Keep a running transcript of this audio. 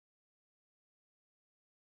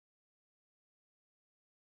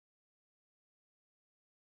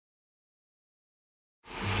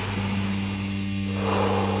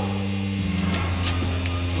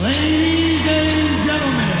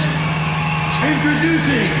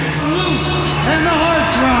Introducing Luke and the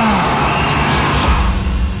Heartthrob.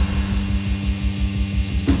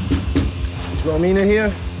 Is Romina here?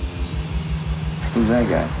 Who's that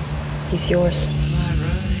guy? He's yours.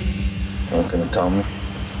 Not gonna tell me.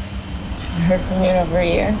 I heard from you in over a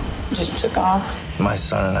year. Just took off. My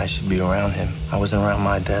son and I should be around him. I wasn't around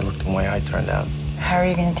my dad. Look the way I turned out. How are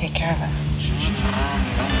you going to take care of us?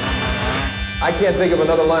 I can't think of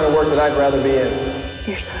another line of work that I'd rather be in.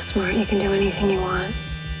 You're so smart, you can do anything you want.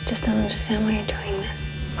 Just don't understand why you're doing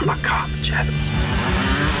this. I'm a cop, Jet.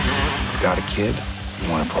 You got a kid, you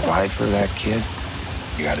want to provide for that kid,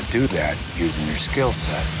 you got to do that using your skill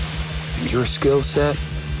set. And your skill set,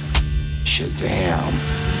 Shazam.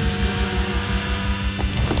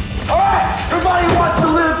 All right, everybody who wants to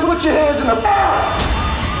live, put your hands in the air.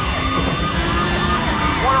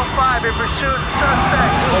 105 in pursuit of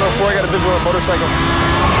suspect. 104, I got a visual on a motorcycle.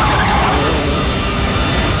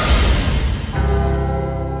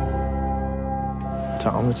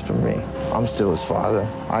 Tom, it's for me. I'm still his father.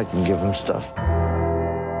 I can give him stuff.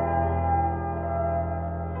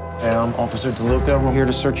 Hey, I'm Officer DeLuca. We're here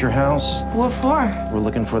to search your house. What for? We're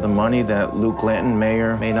looking for the money that Luke Glanton may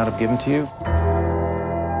or may not have given to you.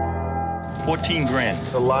 14 grand.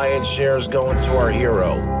 The lion's share is going to our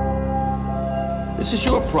hero. This is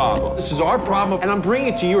your problem. This is our problem, and I'm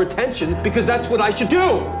bringing it to your attention because that's what I should do.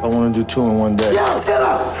 I want to do two in one day. Yo, get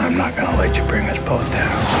up! I'm not going to let you bring us both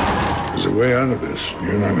down. There's a way out of this.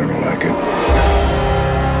 You're not gonna like it.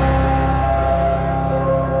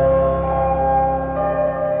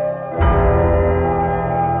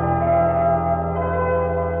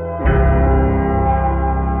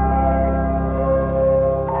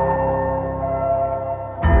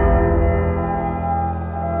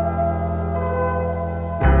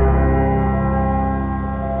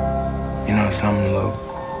 You know something, Luke?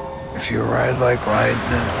 If you ride like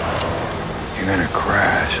lightning, you're gonna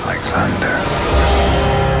crash like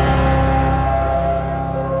thunder.